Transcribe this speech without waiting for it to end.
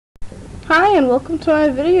Hi and welcome to my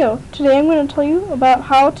video. Today I'm going to tell you about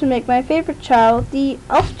how to make my favorite Chao, the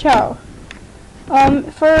Elf Chao.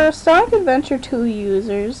 For Sonic Adventure 2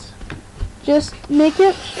 users, just make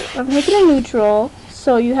it a neutral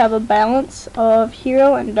so you have a balance of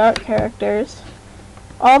hero and dark characters,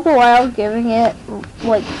 all the while giving it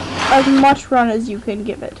like as much run as you can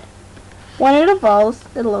give it. When it evolves,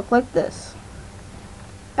 it'll look like this.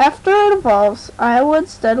 After it evolves, I would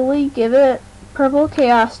steadily give it purple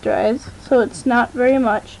chaos drives, so it's not very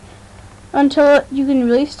much, until you can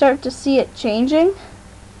really start to see it changing.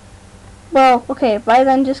 Well, okay, by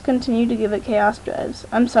then just continue to give it chaos drives.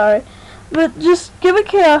 I'm sorry. But just give it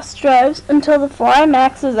chaos drives until the fly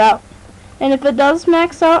maxes out. And if it does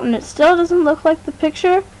max out and it still doesn't look like the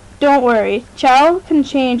picture, don't worry. Chao can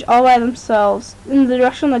change all by themselves in the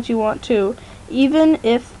direction that you want to, even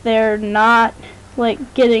if they're not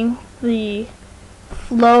like getting the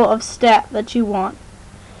flow of stat that you want.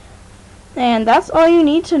 And that's all you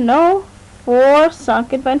need to know for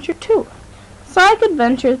Sonic Adventure 2. Sonic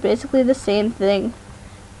Adventure is basically the same thing.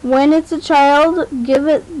 When it's a child, give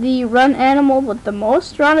it the run animal with the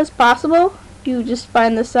most run as possible. You just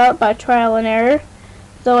find this out by trial and error.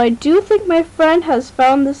 Though I do think my friend has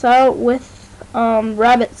found this out with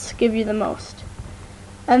rabbits give you the most.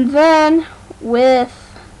 And then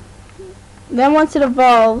once it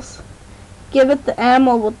evolves, give it the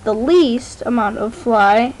animal with the least amount of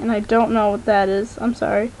fly, and I don't know what that is, I'm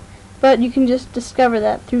sorry. But you can just discover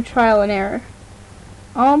that through trial and error.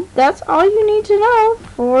 That's all you need to know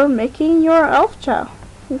for making your Elf Chao.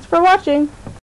 Thanks for watching.